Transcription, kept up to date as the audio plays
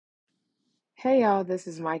Hey y'all, this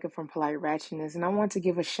is Micah from Polite Ratchetness, and I want to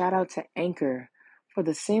give a shout out to Anchor for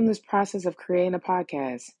the seamless process of creating a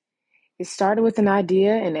podcast. It started with an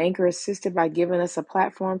idea, and Anchor assisted by giving us a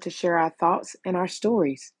platform to share our thoughts and our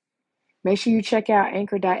stories. Make sure you check out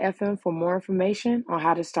Anchor.fm for more information on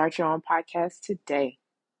how to start your own podcast today.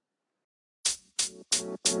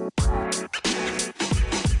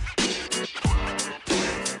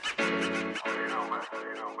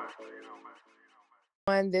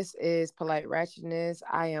 This is Polite Ratchetness.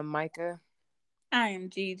 I am Micah. I am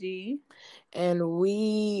Gigi. And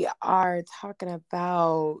we are talking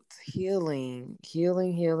about healing.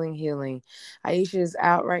 Aisha is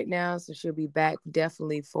out right now, so she'll be back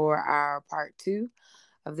definitely for our part 2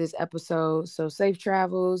 of this episode. So safe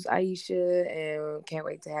travels, Aisha, and can't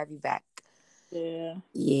wait to have you back. Yeah.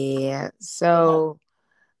 Yeah. So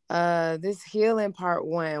this healing part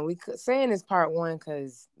 1, we could saying this part 1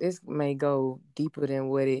 because this may go deeper than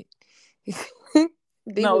what it deeper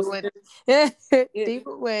No, what it,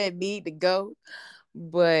 deeper where it need to go.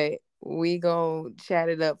 But we gonna chat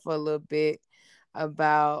it up for a little bit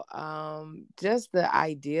about just the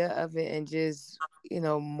idea of it and just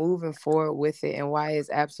moving forward with it and why it's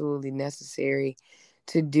absolutely necessary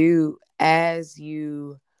to do as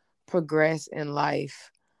you progress in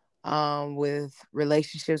life, with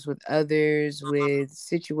relationships with others, with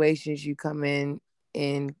situations you come in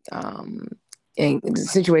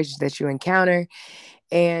situations that you encounter,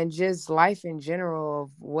 and just life in general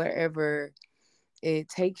of wherever it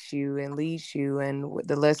takes you and leads you and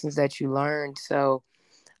the lessons that you learned. So,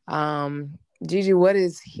 Gigi, what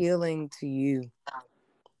is healing to you?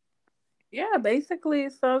 yeah, basically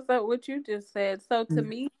it sums up what you just said. So to Mm-hmm.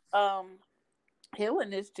 me,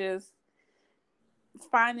 healing is just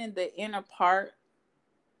finding the inner part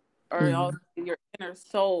or also your inner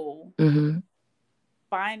soul, Mm-hmm.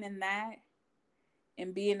 finding that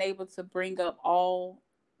and being able to bring up all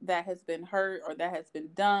that has been hurt or that has been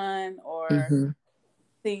done or Mm-hmm.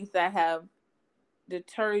 things that have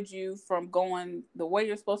deterred you from going the way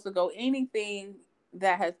you're supposed to go, anything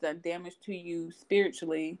that has done damage to you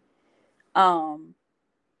spiritually. Um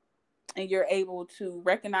and you're able to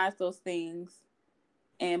recognize those things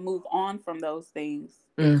and move on from those things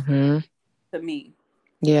is Mm-hmm. to me.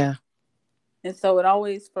 Yeah. And so it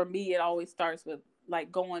always, for me, it always starts with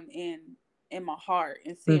like going in my heart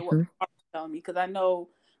and seeing what Mm-hmm. my heart is telling me, because I know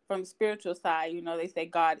from the spiritual side, they say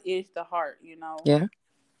God is the heart. Yeah.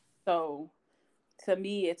 So to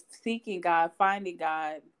me, it's seeking God, finding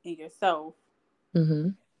God in yourself, Mm-hmm.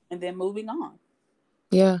 and then moving on.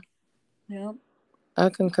 Yeah. Yeah. I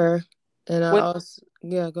concur. And I Which, also,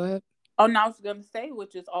 yeah, go ahead. oh, now I was going to say,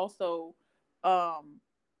 which is also um,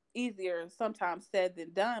 easier sometimes said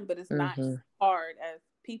than done, but it's not Mm-hmm. hard as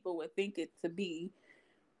people would think it to be.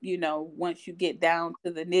 Once you get down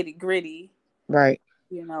to the nitty gritty, Right.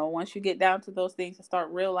 once you get down to those things and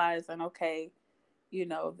start realizing, okay, you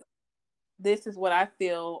know, this is what I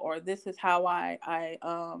feel, or this is how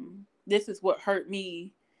this is what hurt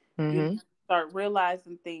me. Mm-hmm. Start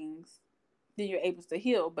realizing things, then you're able to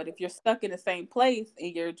heal. But if you're stuck in the same place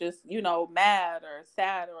and you're just, mad or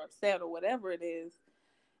sad or upset or whatever it is,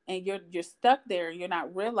 and you're stuck there and you're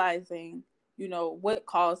not realizing, what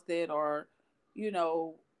caused it, or, you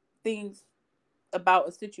know, things about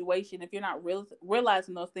a situation, if you're not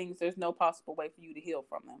realizing those things, there's no possible way for you to heal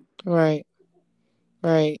from them. Right.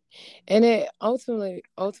 Right. And it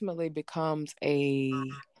ultimately becomes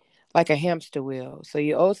a hamster wheel. So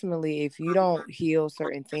you ultimately, if you don't heal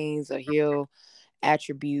certain things or heal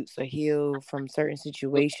attributes or heal from certain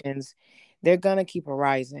situations, they're gonna keep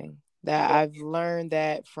arising. That Yeah. I've learned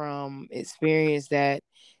that from experience, that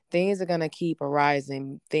things are gonna keep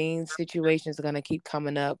arising. Situations are gonna keep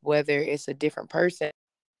coming up, whether it's a different person.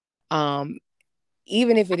 Um,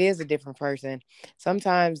 Even if it is a different person,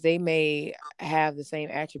 sometimes they may have the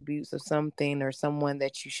same attributes of something or someone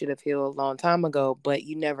that you should have healed a long time ago, but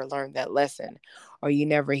you never learned that lesson or you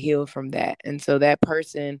never healed from that. And so that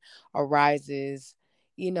person arises,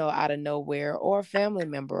 out of nowhere, or a family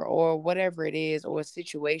member or whatever it is, or a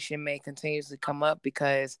situation may continuously come up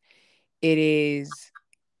because it is,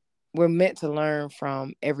 we're meant to learn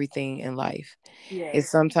from everything in life. Yes. It's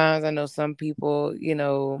sometimes, I know some people,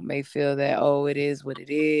 may feel that, oh, it is what it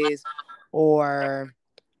is, or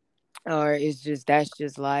it's just, that's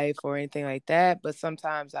just life, or anything like that. But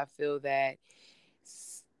sometimes I feel that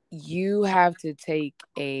you have to take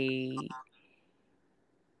a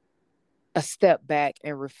step back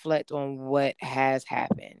and reflect on what has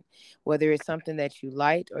happened, whether it's something that you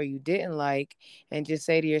liked or you didn't like, and just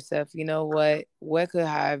say to yourself, you know what could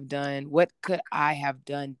I have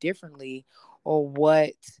done differently, or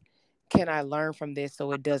what can I learn from this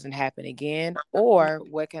so it doesn't happen again? Or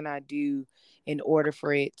what can I do in order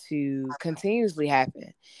for it to continuously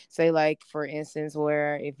happen? Say, like, for instance,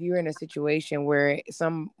 where if you're in a situation where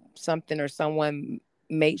something or someone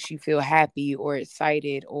makes you feel happy or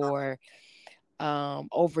excited or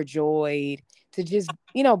overjoyed to just,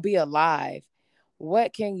 be alive,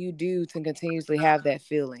 what can you do to continuously have that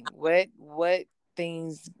feeling? What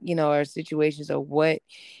things, or situations, or what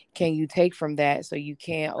can you take from that so you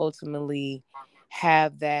can ultimately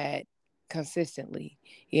have that consistently?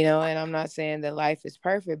 And I'm not saying that life is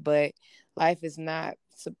perfect, but life is not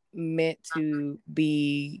meant to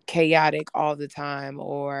be chaotic all the time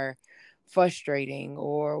or frustrating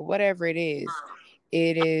or whatever it is.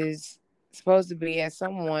 It is supposed to be as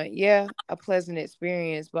someone, yeah, a pleasant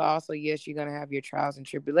experience, but also, yes, you're going to have your trials and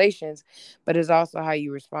tribulations, but it's also how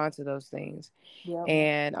you respond to those things. Yep.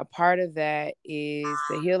 And a part of that is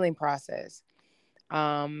the healing process.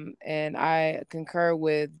 And I concur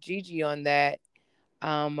with Gigi on that,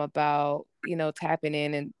 about, tapping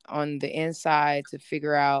in and on the inside to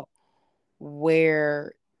figure out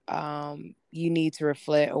where you need to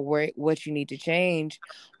reflect or what you need to change,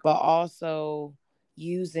 but also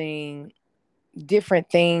using different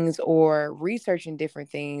things or researching different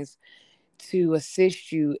things to assist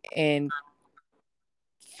you in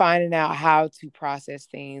finding out how to process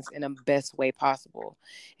things in a best way possible.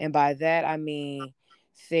 And by that, I mean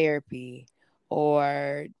therapy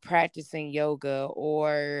or practicing yoga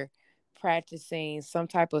or practicing some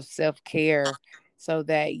type of self care so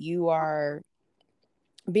that you are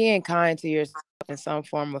being kind to yourself in some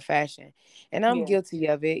form of fashion. And I'm Yeah. guilty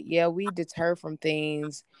of it. Yeah, we deter from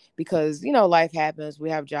things because, life happens. We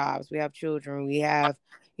have jobs, we have children, we have,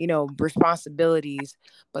 responsibilities.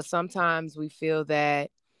 But sometimes we feel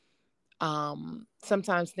that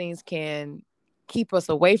sometimes things can keep us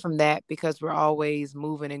away from that because we're always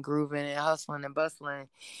moving and grooving and hustling and bustling.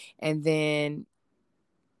 And then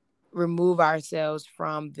remove ourselves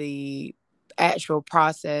from the actual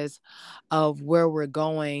process of where we're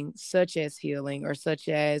going, such as healing or such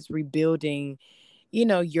as rebuilding,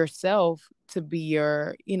 yourself to be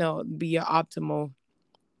your optimal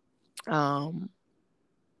um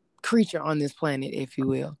creature on this planet, if you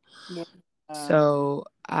will. Yeah. So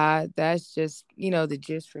I that's just, the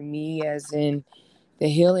gist for me, as in the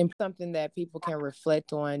healing, something that people can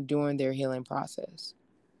reflect on during their healing process.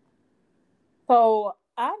 So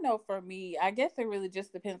I know for me, I guess it really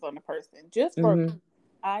just depends on the person. Just for me, Mm-hmm.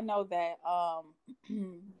 I know that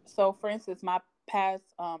so for instance, my past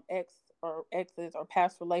exes or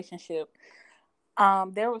past relationship,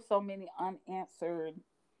 there were so many unanswered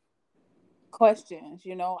questions. I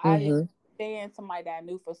didn't Mm-hmm. understand somebody that I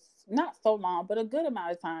knew for not so long, but a good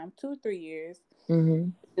amount of time, 2 3 years, Mm-hmm.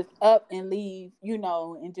 just up and leave,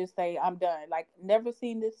 and just say I'm done. Like never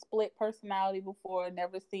seen this split personality before,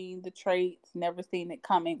 never seen the traits, never seen it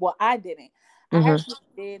coming. Well, I didn't. I Mm-hmm. actually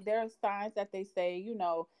did. There are signs that they say,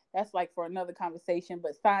 that's like for another conversation,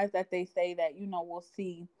 but signs that they say that, we'll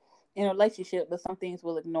see in a relationship, but some things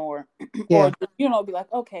we'll ignore or Yeah. just, be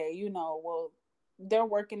like, okay, well, they're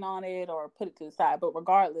working on it or put it to the side. But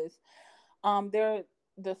regardless, there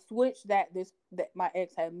the switch that my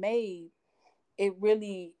ex had made, it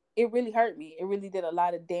really hurt me. It really did a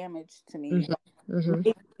lot of damage to me. Mm-hmm. Mm-hmm.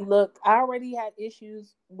 Made me look, I already had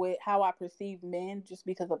issues with how I perceive men just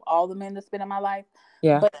because of all the men that's been in my life,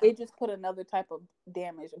 Yeah. but it just put another type of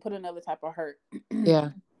damage and put another type of hurt. Yeah.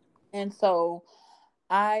 And so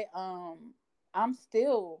I I'm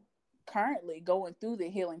still currently going through the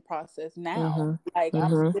healing process now. Mm-hmm. Like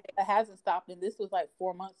Mm-hmm. it hasn't stopped, and this was like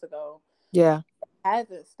 4 months ago. Yeah.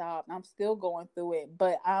 Hasn't stopped. I'm still going through it,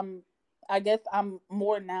 but I guess I'm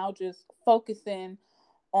more now just focusing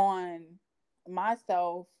on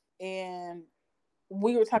myself. And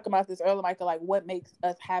we were talking about this earlier, Michael, like what makes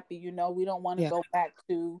us happy. We don't want to Yeah. go back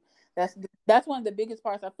to that's one of the biggest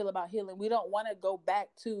parts I feel about healing. We don't want to go back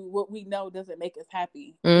to what we know doesn't make us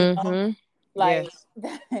happy. Mm-hmm. Like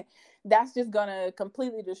Yes. that's just gonna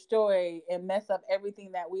completely destroy and mess up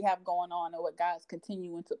everything that we have going on and what God's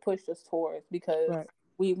continuing to push us towards, because Right.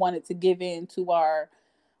 we wanted to give in to our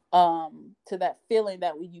to that feeling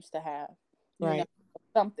that we used to have, you know, Right.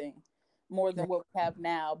 something more than Right. what we have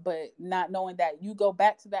now. But not knowing that you go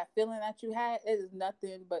back to that feeling that you had, it is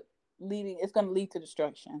nothing but it's gonna lead to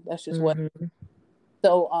destruction. That's just what. Mm-hmm.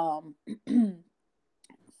 So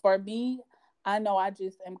for me, I know I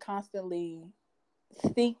just am constantly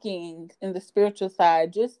seeking in the spiritual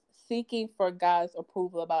side, just seeking for God's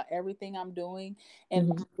approval about everything I'm doing and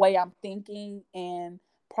Mm-hmm. the way I'm thinking and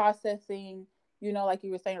processing, like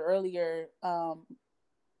you were saying earlier,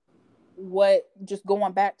 what, just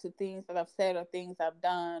going back to things that I've said or things I've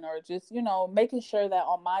done, or just, making sure that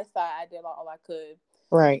on my side I did all I could,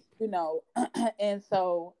 Right. you know. And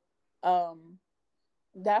so um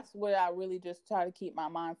that's where I really just try to keep my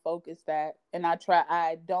mind focused at, and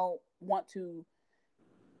I don't want to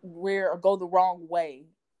rear or go the wrong way,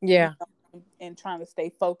 Yeah. and trying to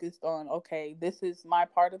stay focused on, okay, this is my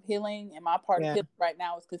part of healing, and my part of Yeah. healing right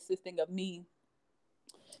now is consisting of me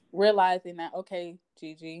realizing that, okay,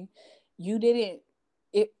 Gigi, you didn't,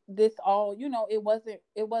 it this all, it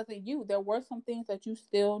wasn't you. There were some things that you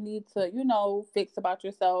still need to, fix about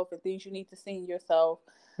yourself, and things you need to see in yourself,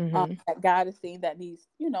 Mm-hmm. that God is seeing, that needs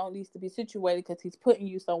to be situated, because He's putting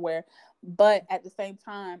you somewhere. But at the same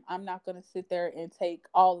time, I'm not going to sit there and take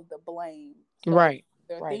all of the blame. So Right.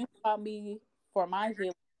 there are Right. things about me for my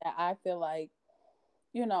healing that I feel like,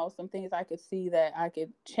 some things I could see that I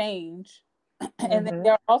could change. And then Mm-hmm.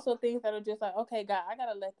 there are also things that are just like, okay, God, I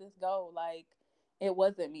gotta let this go. Like, it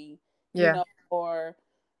wasn't me, Yeah. or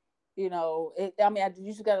it. I mean,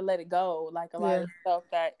 you just gotta let it go. Like a lot Yeah. of stuff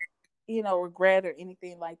that, regret or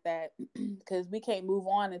anything like that, because we can't move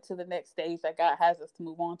on into the next stage that God has us to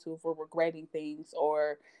move on to if we're regretting things,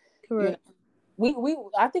 or you know. Correct. We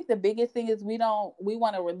I think the biggest thing is we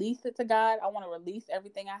want to release it to God. I want to release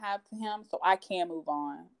everything I have to Him so I can move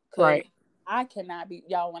on, because Right. I cannot be,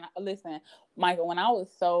 y'all. When I listen, Michael, when I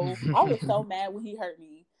was so mad when he hurt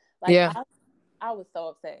me. Like, Yeah. I was so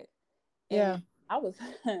upset, and Yeah. I was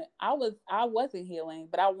I wasn't healing,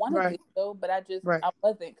 but I wanted to Right. heal, but Right. I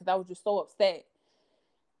wasn't, because I was just so upset.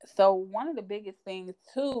 So one of the biggest things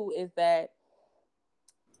too is that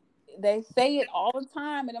they say it all the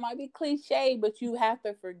time, and it might be cliche, but you have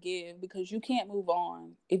to forgive, because you can't move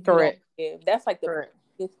on if you don't Correct. forgive. That's like the Correct.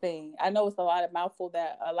 biggest thing. I know it's a lot of mouthful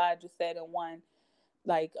that Elijah said in one,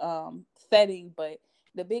 like, setting, but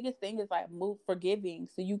the biggest thing is like move forgiving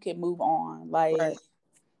so you can move on. Like, Right.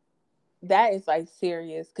 that is like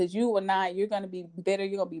serious, because you're gonna be bitter,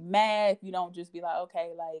 you're gonna be mad if you don't just be like,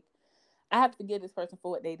 okay, like, I have to forgive this person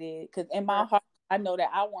for what they did, because in my Right. heart I know that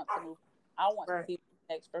I want to move. I want to Right. see what's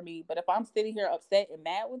next for me. But if I'm sitting here upset and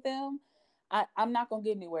mad with them, I'm not gonna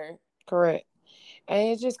get anywhere. Correct. And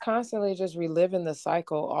it's just constantly just reliving the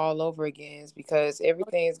cycle all over again, is because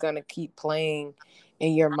everything is going to keep playing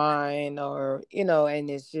in your mind, or, and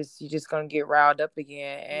it's just, you're just going to get riled up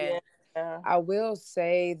again. And Yeah. I will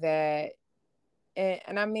say that,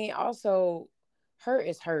 and I mean, also, hurt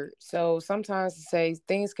is hurt. So sometimes, to say,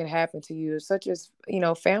 things can happen to you, such as,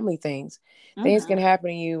 family things. Things Mm-hmm. can happen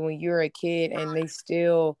to you when you're a kid, and they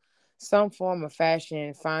still, some form of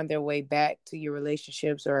fashion, find their way back to your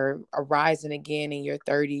relationships, or arising again in your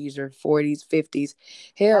 30s or 40s, 50s,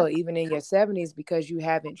 hell, even in your 70s, because you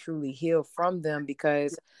haven't truly healed from them.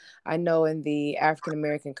 Because I know in the African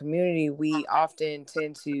American community, we often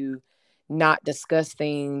tend to not discuss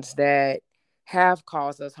things that have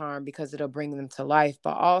caused us harm, because it'll bring them to life,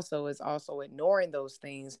 but also is also ignoring those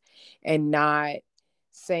things, and not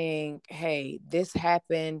saying, hey, this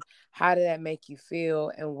happened, how did that make you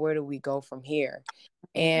feel, and where do we go from here?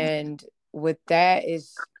 And with that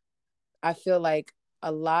is, I feel like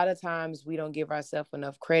a lot of times we don't give ourselves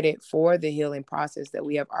enough credit for the healing process that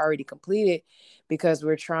we have already completed, because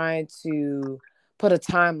we're trying to put a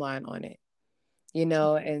timeline on it,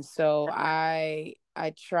 and so I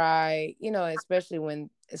try, especially when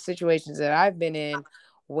situations that I've been in,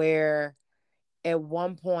 where at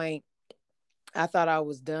one point I thought I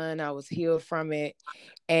was done, I was healed from it,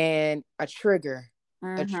 and a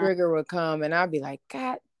Mm-hmm. trigger would come, and I'd be like,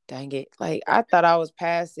 God dang it, like, I thought I was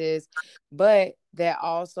past this. But that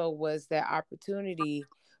also was that opportunity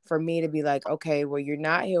for me to be like, okay, well, you're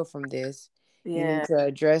not healed from this. You need Yeah. to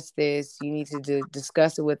address this. You need to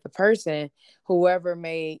discuss it with the person, whoever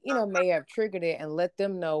may have triggered it, and let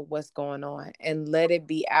them know what's going on, and let it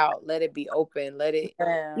be out, let it be open, let it,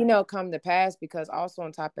 Yeah. come to pass. Because also,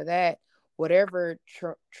 on top of that, whatever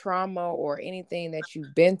trauma or anything that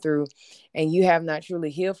you've been through, and you have not truly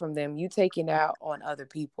healed from them, you take it out on other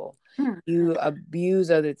people. You abuse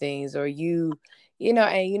other things, or and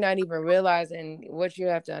you're not even realizing. What you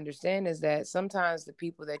have to understand is that sometimes the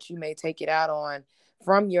people that you may take it out on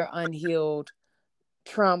from your unhealed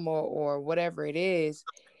trauma or whatever it is,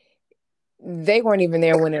 they weren't even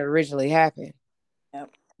there when it originally happened.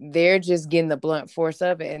 Yep. They're just getting the blunt force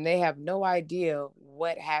of it, and they have no idea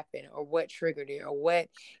what happened or what triggered it, or what,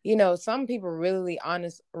 some people really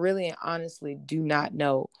and honestly do not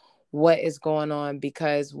know what is going on,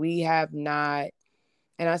 because we have not,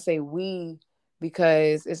 and I say we,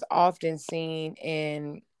 because it's often seen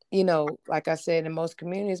in, like I said, in most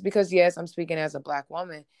communities, because yes, I'm speaking as a Black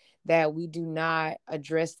woman, that we do not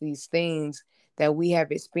address these things that we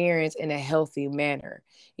have experienced in a healthy manner.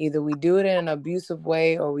 Either we do it in an abusive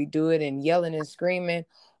way, or we do it in yelling and screaming,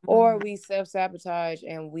 or Mhm. we self-sabotage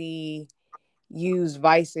and we use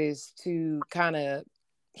vices to kind of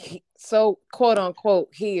so quote unquote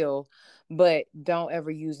heal, but don't ever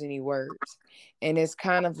use any words. And it's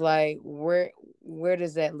kind of like, where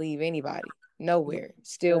does that leave anybody? Nowhere.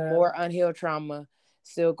 Still Yeah. more unhealed trauma,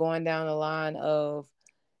 still going down the line of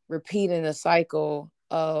repeating a cycle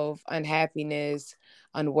of unhappiness,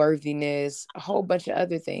 unworthiness, a whole bunch of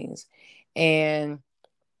other things. And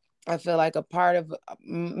I feel like a part of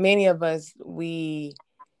many of us, we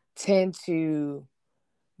tend to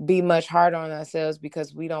be much harder on ourselves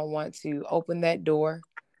because we don't want to open that door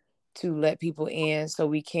to let people in so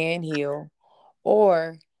we can heal.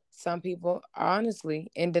 Or some people are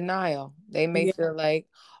honestly in denial. They may Yeah. feel like,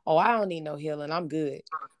 oh, I don't need no healing. I'm good.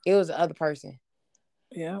 It was the other person.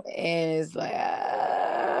 Yeah. And it's like,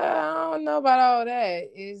 I don't know about all that.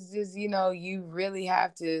 It's just, you really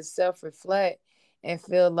have to self reflect and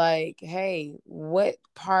feel like, hey, what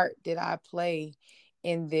part did I play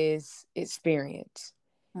in this experience?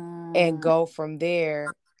 And Mm. go from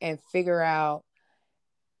there and figure out,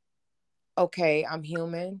 okay, I'm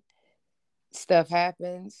human. Stuff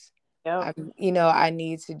happens. Yep. I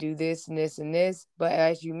need to do this and this and this. But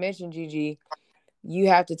as you mentioned, Gigi, you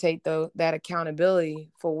have to take that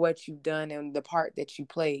accountability for what you've done and the part that you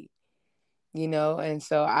played. And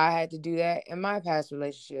so I had to do that in my past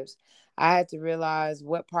relationships. I had to realize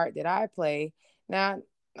what part did I play. Now,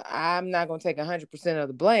 I'm not going to take 100% of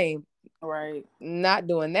the blame, Right. not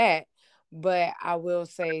doing that, but I will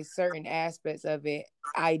say certain aspects of it,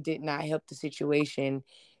 I did not help the situation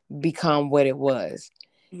become what it was,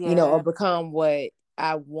 or Yeah. become what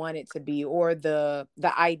I wanted to be, or the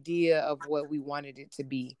idea of what we wanted it to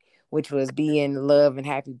be, which was being love and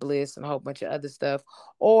happy bliss and a whole bunch of other stuff.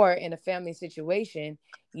 Or in a family situation,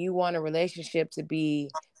 you want a relationship to be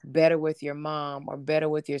better with your mom or better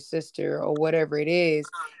with your sister or whatever it is.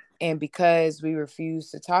 And because we refuse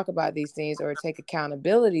to talk about these things or take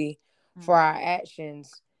accountability for Mm. our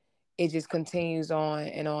actions, it just continues on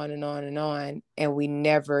and on and on and on, and we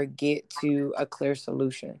never get to a clear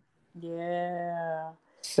solution. Yeah.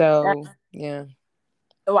 So, yeah.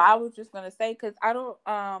 Well, I was just gonna say because I don't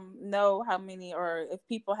know how many or if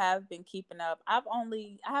people have been keeping up. I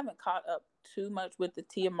haven't caught up too much with the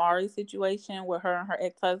Tia Mari situation with her and her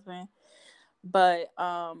ex husband, but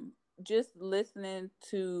just listening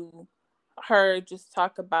to her just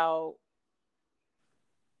talk about,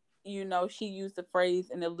 she used the phrase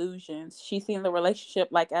an illusion. She seen the relationship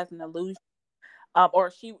like as an illusion,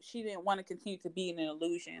 or she didn't want to continue to be in an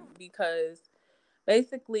illusion because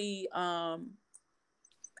basically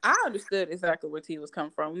I understood exactly where T was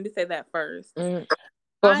coming from. Let me say that first. Mhm.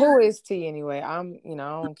 But I who is T anyway? I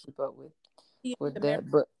don't keep up with T with and Tamara, that.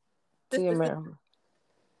 But T sister, America.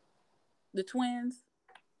 the twins.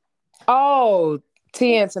 Oh,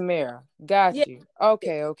 T Yeah, and Tamara. Got yeah. you.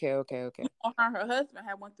 Okay, okay, okay, okay. Her and her husband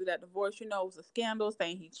had went through that divorce. It was a scandal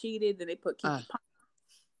saying he cheated. Then they put Uh, Kiki Palmer,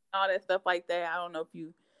 all that stuff like that. I don't know if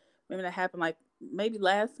you maybe that happened like maybe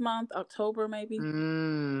last month, October maybe.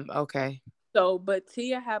 okay. So, but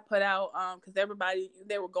Tia had put out because everybody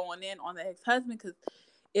they were going in on the ex husband because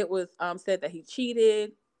it was said that he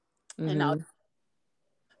cheated and all.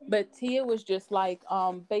 Mm-hmm. But Tia was just like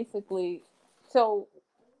basically so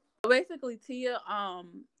basically Tia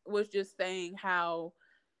was just saying how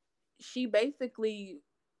she basically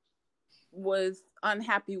was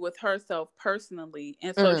unhappy with herself personally,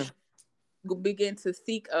 and so Mm, she began to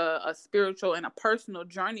seek a spiritual and a personal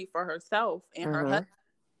journey for herself, and her mm-hmm. husband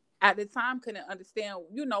at the time couldn't understand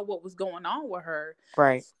what was going on with her.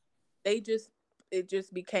 Right. They just It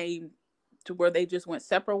just became to where they just went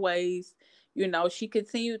separate ways. She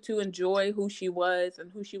continued to enjoy who she was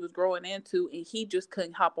and who she was growing into, and he just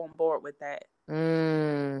couldn't hop on board with that.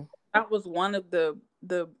 Mm, That was one of the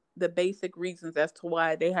basic reasons as to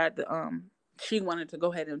why they had to she wanted to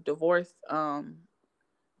go ahead and divorce.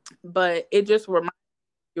 But it just reminded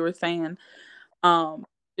you were saying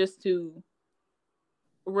just to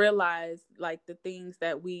realize like the things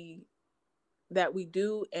that we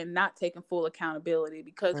do and not taking full accountability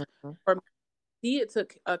because mm-hmm. for me it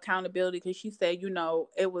took accountability because she said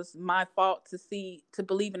it was my fault to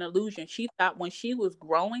believe in illusion. She thought when she was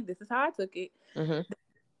growing, this is how I took it, Mm-hmm.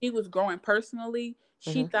 she was growing personally,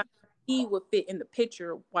 she thought he would fit in the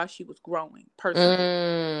picture while she was growing personally.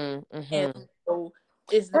 And Mm-hmm. so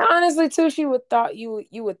it's And honestly, too, she would thought you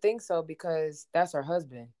would think so because that's her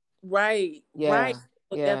husband. right, right. Yeah,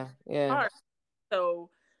 So that's yeah, yeah. hard. So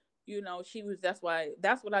she was that's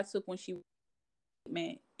what I took when she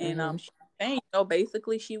meant. And Mm-hmm. she saying,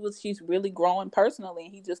 basically she's really growing personally,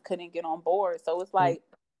 and he just couldn't get on board. So it's Mm. like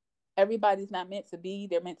everybody's not meant to be.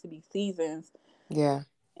 They're meant to be seasons. Yeah.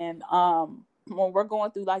 And when we're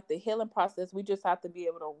going through like the healing process, we just have to be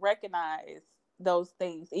able to recognize those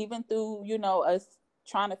things, even through, us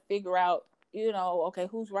trying to figure out, okay,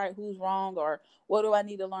 who's right, who's wrong, or what do I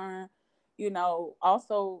need to learn?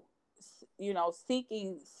 Also,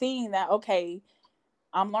 seeing that, okay,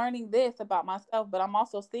 I'm learning this about myself, but I'm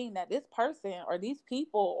also seeing that this person or these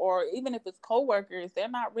people, or even if it's coworkers, they're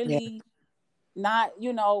not Yeah. really not,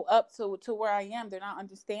 up to where I am. They're not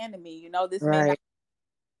understanding me. This may not Right.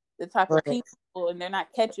 be the type of Right. people, and they're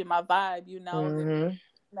not catching my vibe, Mm-hmm.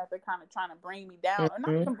 that they're kind of trying to bring me down, or not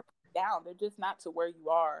Mm-hmm. even bring me down. They're just not to where you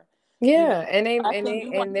are, you know. Yeah, and they I and think they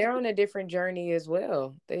you want and they're on a different journey as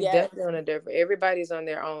well. They yes, definitely on a different. Everybody's on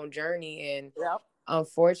their own journey, and yep,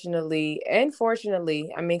 unfortunately and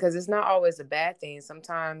fortunately, I mean, because it's not always a bad thing.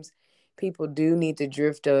 Sometimes people do need to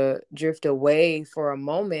drift away for a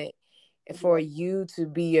moment for yeah, you to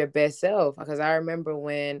be your best self. Because I remember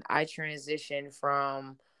when I transitioned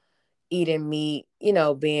from eating meat,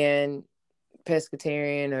 being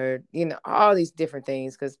pescatarian, or all these different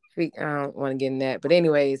things, because I don't want to get in that, but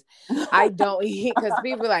anyways, I don't eat, because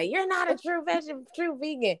people are like, you're not a true vegan.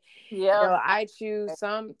 yep, I choose.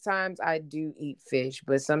 Sometimes I do eat fish,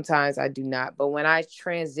 but sometimes I do not. But when I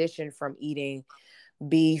transitioned from eating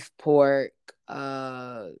beef, pork,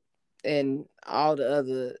 and all the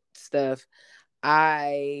other stuff,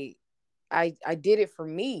 i I did it for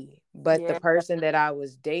me, but the yeah, person that I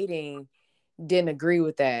was dating didn't agree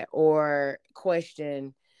with that, or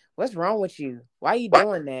question, what's wrong with you? Why are you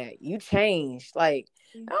doing that? You changed. Like,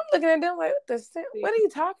 I'm looking at them like, what are you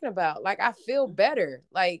talking about? Like, I feel better.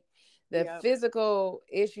 Like, the yep, physical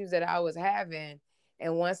issues that I was having,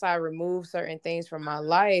 and once I removed certain things from my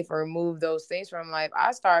life, or removed those things from my life,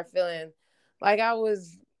 I started feeling like I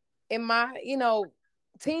was in my,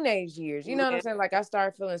 teenage years. You know what I'm yeah, saying? Like, I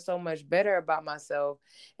started feeling so much better about myself,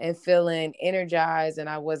 and feeling energized, and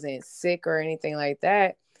I wasn't sick or anything like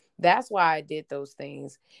that. That's why I did those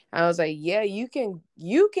things. I was like, yeah, you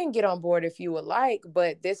can get on board if you would like,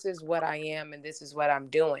 but this is what I am, and this is what I'm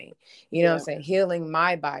doing. You know what I'm yeah. saying? Healing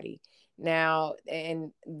my body. Now,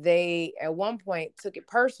 and they at one point took it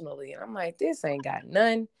personally, and I'm like, this ain't got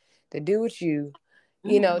none to do with you.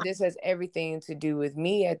 Mhm. This has everything to do with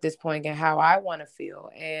me at this point, and how I want to feel.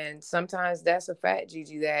 And sometimes that's a fact,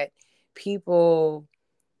 Gigi, that people,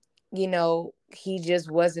 he just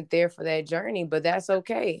wasn't there for that journey, but that's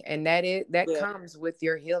okay. And that Yeah, comes with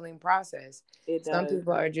your healing process. it Some does.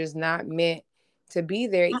 people are just not meant to be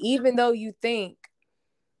there, even though you think,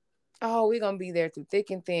 oh, we're gonna be there through thick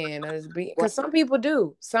and thin. Right. Because some people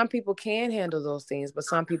do. Some people can handle those things, but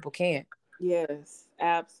some people can't. Yes,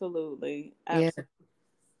 absolutely, Yeah. absolutely.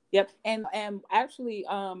 Yep. And actually,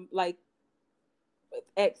 like with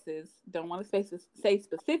exes, don't want to say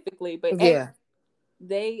specifically, but Yeah.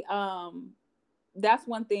 they that's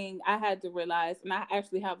one thing I had to realize, and I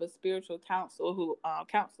actually have a spiritual counselor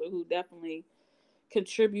who definitely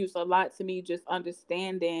contributes a lot to me just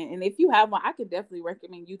understanding. And if you have one, I could definitely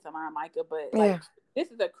recommend you to mine, Micah. But like, Yeah.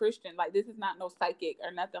 this is a Christian, like this is not no psychic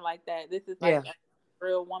or nothing like that. This is like Yeah. a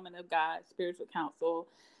real woman of God, spiritual counsel.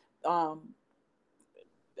 Um,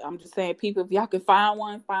 I'm just saying, people, if y'all can find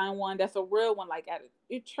one that's a real one, like at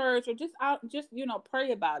your church or just out, just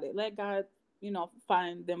pray about it. Let God,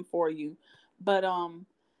 find them for you. But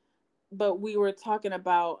we were talking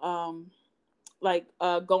about like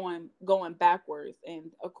going backwards,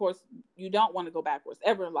 and of course you don't want to go backwards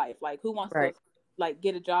ever in life. Like, who wants to Right. like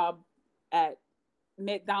get a job at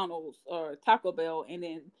McDonald's or Taco Bell and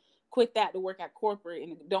then quit that to work at corporate,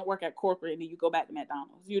 and don't work at corporate and then you go back to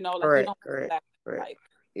McDonald's? Like, you Correct. don't go Correct. back in Correct. life.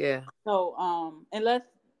 Yeah. So unless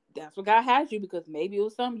that's what God has you, because maybe it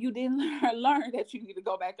was something you didn't learn that you need to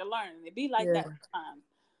go back and learn. And it be like that Yeah. sometimes.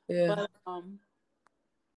 Yeah. But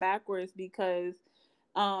backwards, because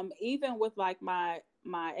even with like my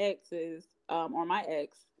exes, or my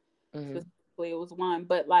ex Hmm. specifically, it was one,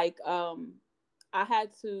 but like I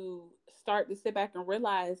had to start to sit back and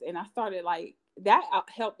realize, and I started like that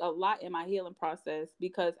helped a lot in my healing process,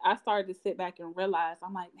 because I started to sit back and realize,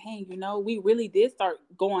 I'm like, hey, we really did start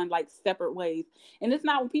going like separate ways. And it's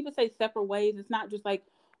not, when people say separate ways, it's not just like,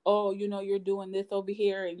 oh, you're doing this over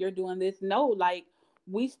here and you're doing this. No, like,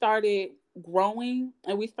 we started growing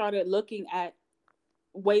and we started looking at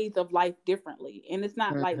ways of life differently. And it's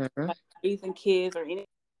not like just Hmm. like raising kids or anything.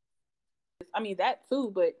 I mean, that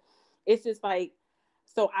too, but it's just like,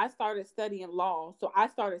 so I started studying law. So I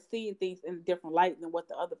started seeing things in a different light than what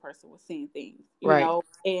the other person was seeing things, Right.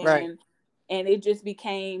 Right. and it just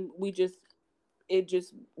became, we just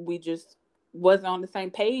wasn't on the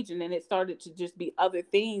same page, and then it started to just be other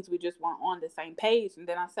things. We just weren't on the same page. And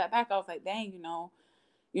then I sat back, I was like, dang,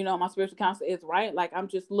 my spiritual counselor is right. Like, I'm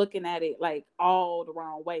just looking at it like all the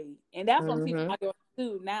wrong way. And that's what I'm teaching Mm-hmm. my daughter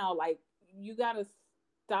too now. Like, you gotta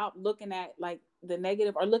stop looking at like the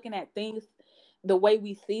negative, or looking at things the way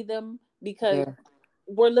we see them, because Yeah.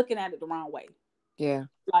 we're looking at it the wrong way. Yeah.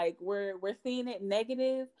 Like, we're seeing it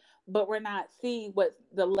negative, but we're not seeing what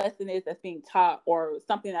the lesson is that's being taught, or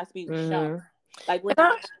something that's being shown. Mm-hmm. Like, we're And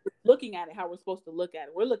not looking at it how we're supposed to look at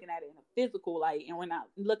it. We're looking at it in a physical light, and we're not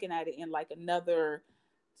looking at it in like another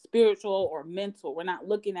spiritual or mental. We're not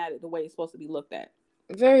looking at it the way it's supposed to be looked at.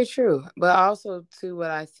 very true. But also, too,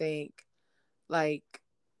 what I think, like,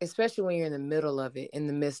 especially when you're in the middle of it, in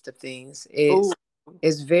the midst of things, Oh,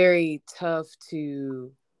 it's very tough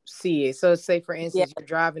to see it. So, say for yeah, instance, you're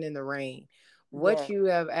driving in the rain. What yeah, you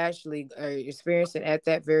have actually are experiencing at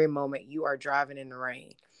that very moment, you are driving in the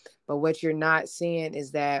rain. But what you're not seeing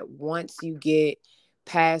is that once you get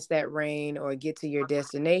past that rain or get to your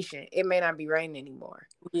destination, it may not be raining anymore.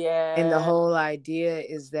 And the yeah, whole idea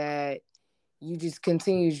is that you just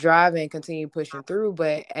continue driving, continue pushing through,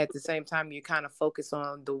 but at the same time, you kind of focus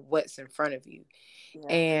on the what's in front of you. yeah.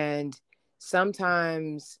 And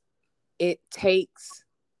sometimes it takes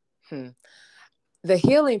the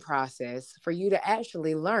healing process for you to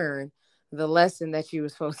actually learn the lesson that you were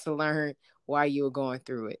supposed to learn while you were going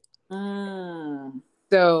through it. Mm.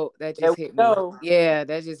 So that There just we hit me. go. Yeah,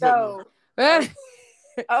 that just hit me. So,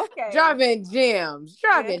 okay, Dropping gems,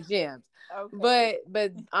 yeah, dropping gems. okay,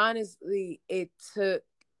 But honestly, it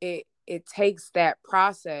takes that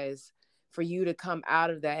process for you to come out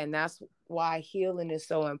of that, and that's why healing is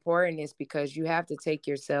so important. Is because you have to take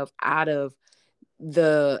yourself out of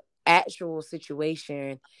the actual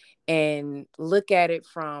situation and look at it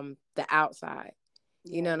from the outside.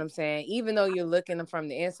 You know yeah. what I'm saying? Even though you're looking from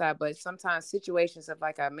the inside, but sometimes situations of,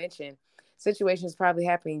 like I mentioned, situations probably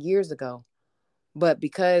happened years ago. But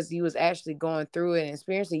because you was actually going through it and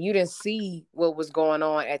experiencing, you didn't see what was going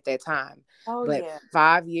on at that time. Oh But yeah.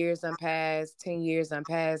 5 years unpassed, 10 years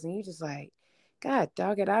unpassed, and you just like, God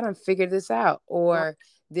dog it, I done figured this out. Right. Or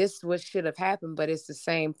this what should have happened, but it's the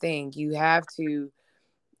same thing. You have to,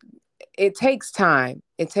 it takes time.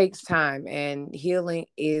 It takes time. And healing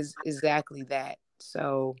is exactly that.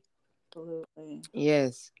 So Absolutely.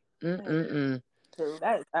 yes. That is Mm-mm-mm. true.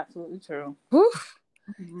 That is absolutely true. Whew.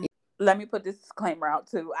 Mhm. Let me put this disclaimer out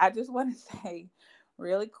too. I just want to say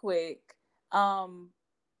really quick. Um,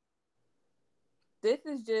 this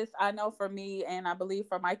is just, I know for me, and I believe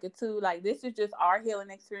for Micah too, like, this is just our healing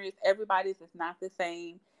experience. Everybody's is not the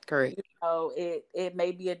same. Correct. It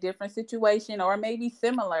may be a different situation, or it may be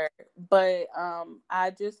similar, but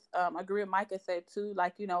I just agree with Micah said too,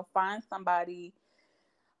 like, find somebody,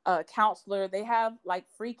 a counselor. They have like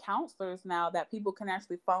free counselors now that people can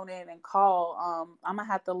actually phone in and call. I'm gonna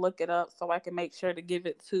have to look it up so I can make sure to give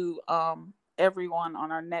it to everyone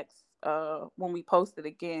on our next when we post it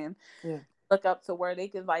again. Yeah. Look up to where they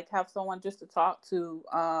could like have someone just to talk to,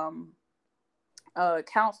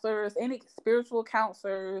 counselors, any spiritual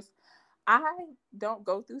counselors. I don't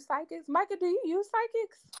go through psychics. Micah, do you use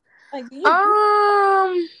psychics? Like, do you use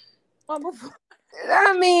Um, one before?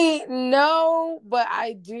 I mean, no, but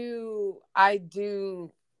I do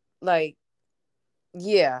like,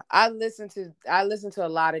 yeah, I listen to a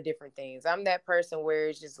lot of different things. I'm that person where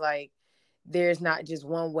it's just like there's not just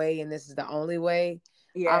one way and this is the only way.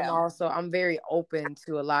 Yeah. I'm very open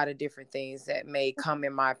to a lot of different things that may come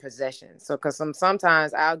in my possession. So cuz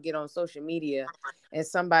sometimes I'll get on social media and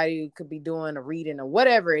somebody could be doing a reading or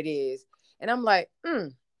whatever it is, and I'm like,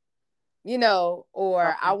 or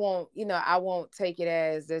Okay. I won't take it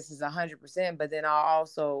as this is 100%, but then I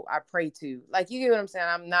pray to, like, you get what I'm saying?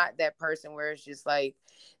 I'm not that person where it's just like,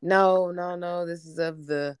 no, no, no, this is of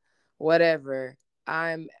the whatever.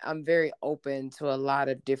 I'm very open to a lot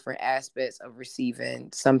of different aspects of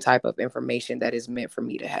receiving some type of information that is meant for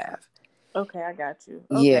me to have. Okay, I got you.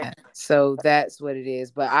 Okay. Yeah. So that's what it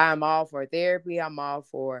is. But I'm all for therapy. I'm all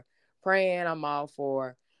for praying. I'm all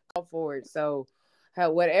for it. So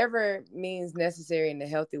whatever means necessary in the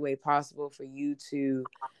healthy way possible for you to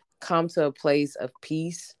come to a place of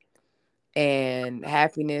peace and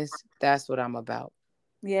happiness, that's what I'm about.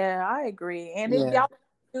 Yeah, I agree. And if Yeah. y'all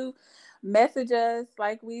do message us,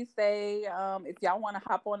 like we say, if y'all want to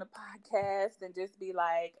hop on the podcast and just be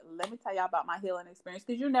like, let me tell y'all about my healing experience,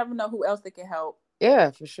 because you never know who else it can help.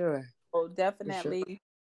 Yeah, for sure. So For sure. definitely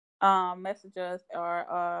message us,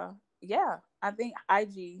 or yeah, I think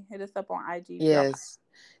IG. Hit us up on IG if y'all. Yes.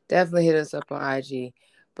 Definitely hit us up on IG.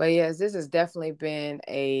 But yes, this has definitely been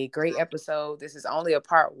a great episode. This is only a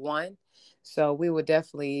part one. So we will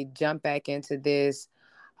definitely jump back into this.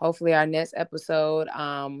 Hopefully, our next episode,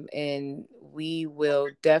 and we will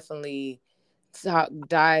definitely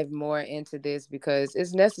dive more into this because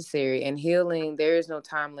it's necessary. And healing, there is no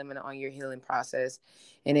time limit on your healing process,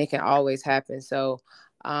 and it can always happen. So,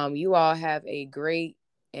 you all have a great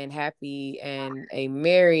and happy and a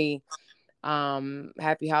merry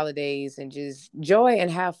happy holidays, and just joy and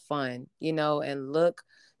have fun, and look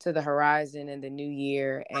to the horizon in the new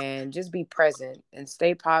year, and just be present and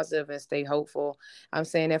stay positive and stay hopeful. I'm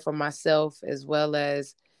saying that for myself as well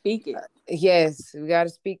as Speak it. yes, we got to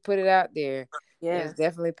speak, put it out there. There's Yes.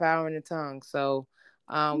 definitely power in the tongue. So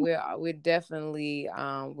we're definitely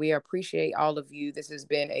we appreciate all of you. This has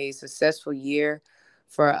been a successful year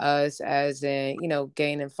for us, as in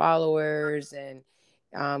gaining followers and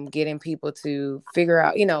getting people to figure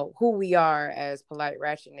out who we are as Polite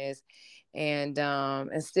Ratchetness,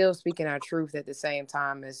 and still speaking our truth at the same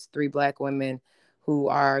time as three Black women who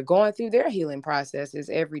are going through their healing processes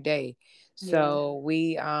every day. Yeah. So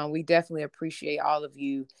we definitely appreciate all of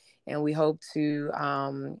you, and we hope to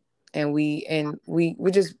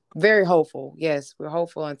we're just very hopeful. Yes, we're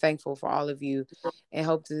hopeful and thankful for all of you, and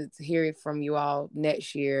hope to hear it from you all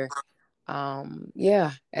next year.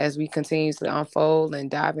 Yeah, as we continuously unfold and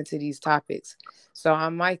dive into these topics. So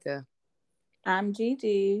I'm Micah, I'm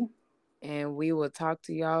Gigi. and we will talk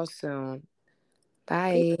to y'all soon.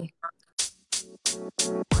 Peace.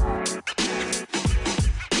 Bye.